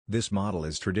This model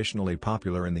is traditionally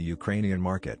popular in the Ukrainian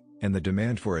market, and the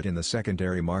demand for it in the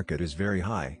secondary market is very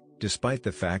high, despite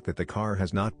the fact that the car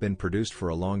has not been produced for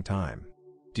a long time.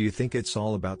 Do you think it's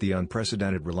all about the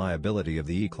unprecedented reliability of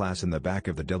the E-Class in the back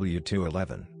of the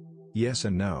W211? Yes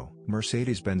and no.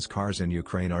 Mercedes-Benz cars in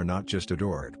Ukraine are not just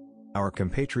adored. Our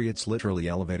compatriots literally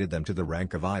elevated them to the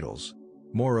rank of idols.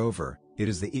 Moreover, it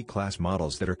is the E-Class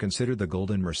models that are considered the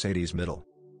golden Mercedes middle.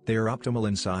 They are optimal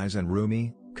in size and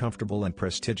roomy, comfortable and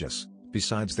prestigious,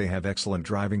 besides they have excellent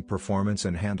driving performance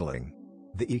and handling.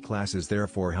 The E-Class is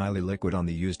therefore highly liquid on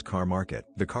the used car market.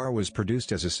 The car was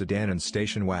produced as a sedan and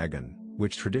station wagon,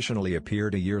 which traditionally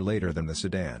appeared a year later than the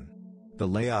sedan. The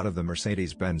layout of the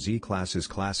Mercedes-Benz E-Class is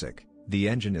classic. The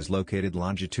engine is located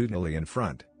longitudinally in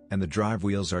front, and the drive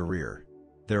wheels are rear.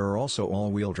 There are also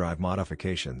all-wheel drive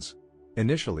modifications.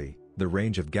 Initially, the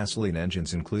range of gasoline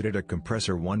engines included a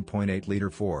compressor 1.8-liter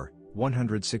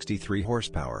 163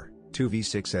 horsepower, 2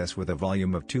 V6s with a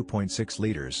volume of 2.6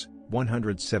 liters,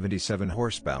 177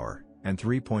 horsepower, and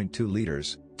 3.2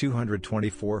 liters,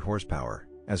 224 horsepower,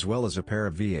 as well as a pair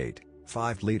of V8,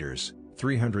 5 liters,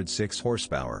 306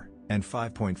 horsepower, and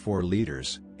 5.4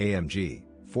 liters, AMG,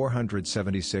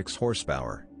 476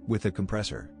 horsepower, with a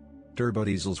compressor.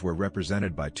 Turbodiesels were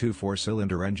represented by two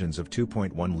 4-cylinder engines of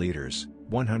 2.1 liters,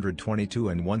 122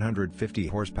 and 150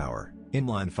 horsepower,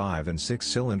 inline 5 and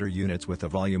 6-cylinder units with a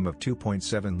volume of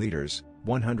 2.7 liters,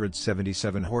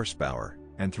 177 horsepower,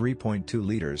 and 3.2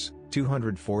 liters,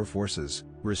 204 forces,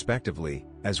 respectively,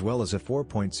 as well as a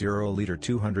 4.0-liter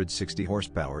 260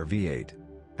 horsepower V8.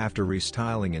 After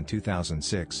restyling in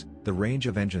 2006, the range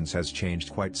of engines has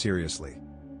changed quite seriously.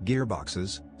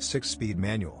 Gearboxes, 6-speed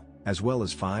manual, as well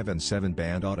as 5 and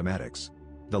 7-band automatics.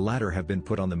 The latter have been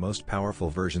put on the most powerful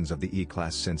versions of the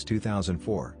E-Class since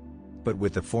 2004. But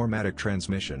with the 4-matic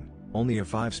transmission, only a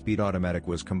 5-speed automatic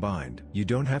was combined. You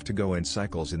don't have to go in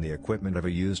cycles in the equipment of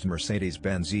a used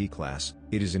Mercedes-Benz E-Class.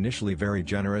 It is initially very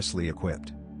generously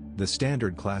equipped. The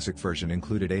standard classic version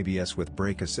included ABS with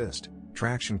brake assist,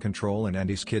 traction control and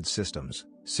anti-skid systems,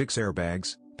 6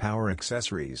 airbags, power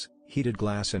accessories, heated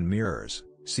glass and mirrors,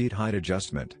 seat height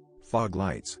adjustment, fog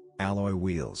lights, alloy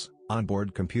wheels,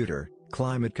 onboard computer,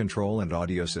 climate control and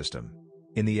audio system.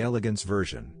 In the Elegance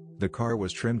version, the car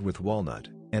was trimmed with walnut,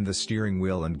 and the steering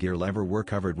wheel and gear lever were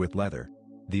covered with leather.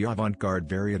 The Avant-Garde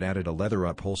variant added a leather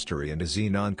upholstery and a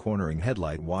xenon cornering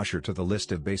headlight washer to the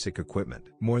list of basic equipment.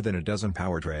 More than a dozen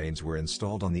powertrains were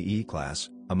installed on the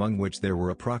E-Class, among which there were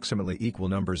approximately equal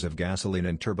numbers of gasoline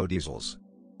and turbodiesels.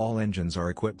 All engines are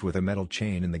equipped with a metal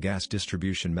chain in the gas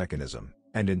distribution mechanism,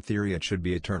 and in theory it should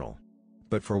be eternal.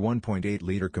 But for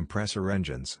 1.8-liter compressor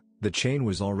engines, the chain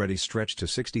was already stretched to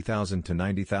 60,000 to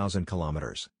 90,000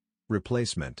 kilometers.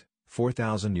 Replacement,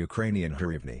 4,000 Ukrainian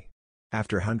hryvnia.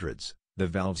 After hundreds, the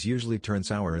valves usually turn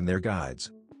sour in their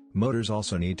guides. Motors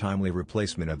also need timely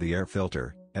replacement of the air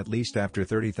filter, at least after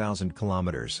 30,000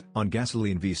 kilometers. On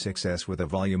gasoline V6s with a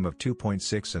volume of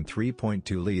 2.6 and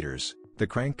 3.2 liters, the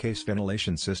crankcase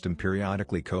ventilation system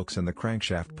periodically cokes and the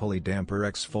crankshaft pulley damper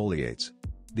exfoliates.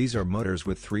 These are motors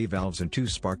with 3 valves and 2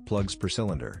 spark plugs per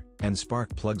cylinder, and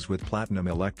spark plugs with platinum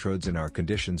electrodes in our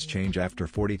conditions change after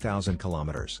 40,000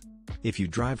 kilometers. If you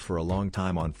drive for a long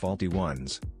time on faulty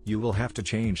ones, you will have to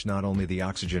change not only the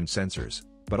oxygen sensors,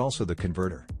 but also the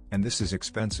converter, and this is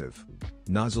expensive.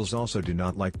 Nozzles also do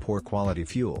not like poor quality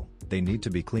fuel, they need to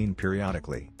be cleaned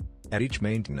periodically. At each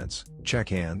maintenance,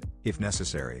 check and, if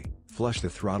necessary, flush the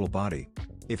throttle body.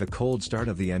 If a cold start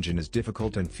of the engine is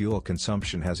difficult and fuel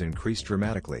consumption has increased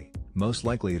dramatically, most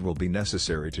likely it will be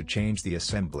necessary to change the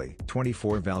assembly.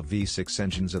 24-valve V6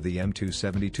 engines of the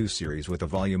M272 series with a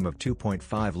volume of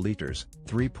 2.5 liters,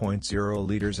 3.0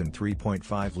 liters and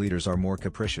 3.5 liters are more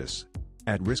capricious.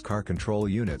 At-risk car control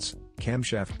units,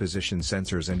 camshaft position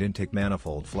sensors and intake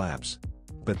manifold flaps.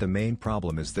 But the main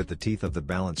problem is that the teeth of the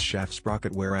balance shaft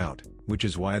sprocket wear out, which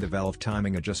is why the valve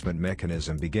timing adjustment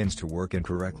mechanism begins to work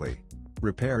incorrectly.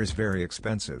 Repair is very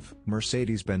expensive.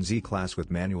 Mercedes-Benz E-Class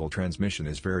with manual transmission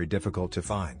is very difficult to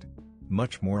find.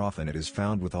 Much more often it is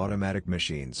found with automatic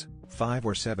machines, 5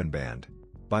 or 7-band.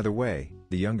 By the way,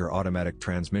 the younger automatic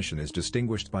transmission is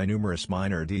distinguished by numerous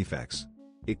minor defects.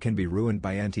 It can be ruined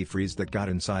by antifreeze that got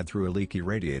inside through a leaky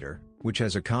radiator, which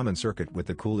has a common circuit with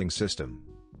the cooling system.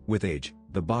 With age,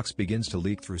 the box begins to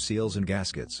leak through seals and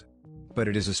gaskets. But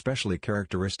it is especially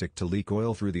characteristic to leak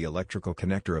oil through the electrical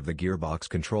connector of the gearbox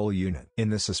control unit. In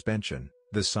the suspension,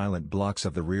 the silent blocks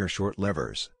of the rear short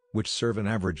levers, which serve an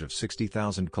average of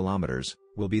 60,000 kilometers,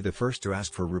 will be the first to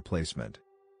ask for replacement.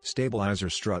 Stabilizer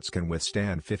struts can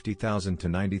withstand 50,000 to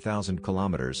 90,000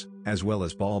 kilometers, as well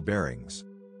as ball bearings.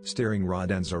 Steering rod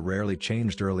ends are rarely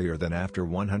changed earlier than after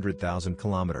 100,000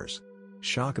 kilometers.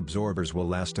 Shock absorbers will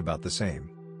last about the same.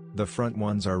 The front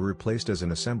ones are replaced as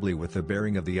an assembly with the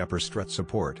bearing of the upper strut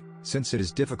support, since it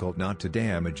is difficult not to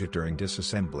damage it during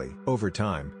disassembly. Over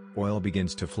time, oil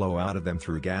begins to flow out of them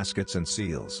through gaskets and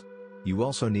seals. You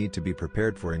also need to be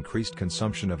prepared for increased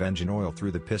consumption of engine oil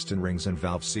through the piston rings and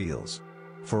valve seals.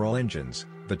 For all engines,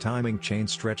 the timing chain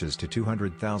stretches to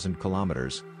 200,000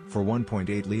 kilometers, for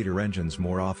 1.8-liter engines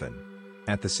more often.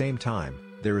 At the same time,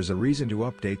 there is a reason to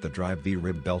update the drive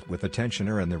V-rib belt with a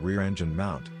tensioner and the rear engine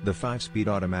mount. The 5-speed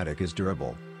automatic is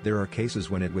durable. There are cases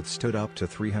when it withstood up to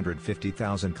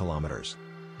 350,000 kilometers.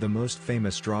 The most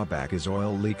famous drawback is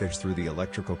oil leakage through the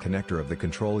electrical connector of the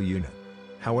control unit.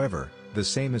 However, the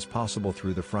same is possible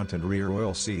through the front and rear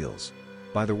oil seals.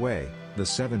 By the way, the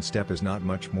 7-step is not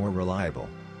much more reliable.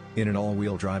 In an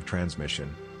all-wheel drive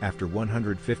transmission, after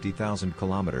 150,000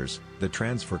 kilometers, the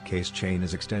transfer case chain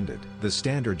is extended. The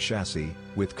standard chassis,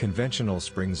 with conventional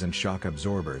springs and shock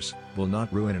absorbers, will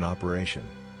not ruin an operation.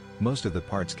 Most of the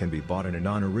parts can be bought in a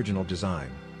non-original design,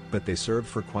 but they serve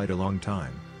for quite a long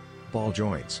time. Ball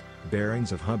joints,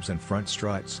 bearings of hubs and front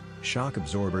struts, shock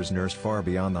absorbers nursed far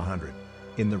beyond the 100.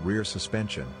 In the rear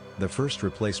suspension, the first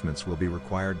replacements will be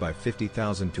required by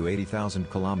 50,000 to 80,000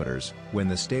 kilometers, when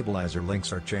the stabilizer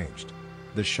links are changed.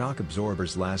 The shock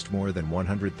absorbers last more than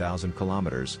 100,000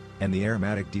 kilometers, and the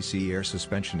aromatic DC air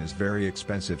suspension is very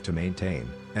expensive to maintain,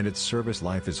 and its service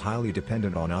life is highly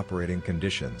dependent on operating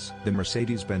conditions. The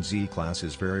Mercedes-Benz E-Class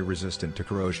is very resistant to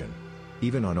corrosion.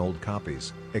 Even on old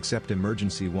copies, except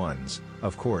emergency ones,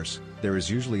 of course, there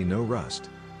is usually no rust.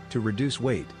 To reduce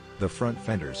weight, the front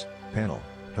fenders, panel,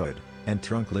 hood, and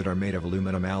trunk lid are made of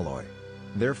aluminum alloy.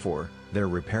 Therefore, their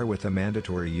repair with the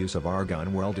mandatory use of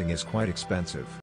argon welding is quite expensive.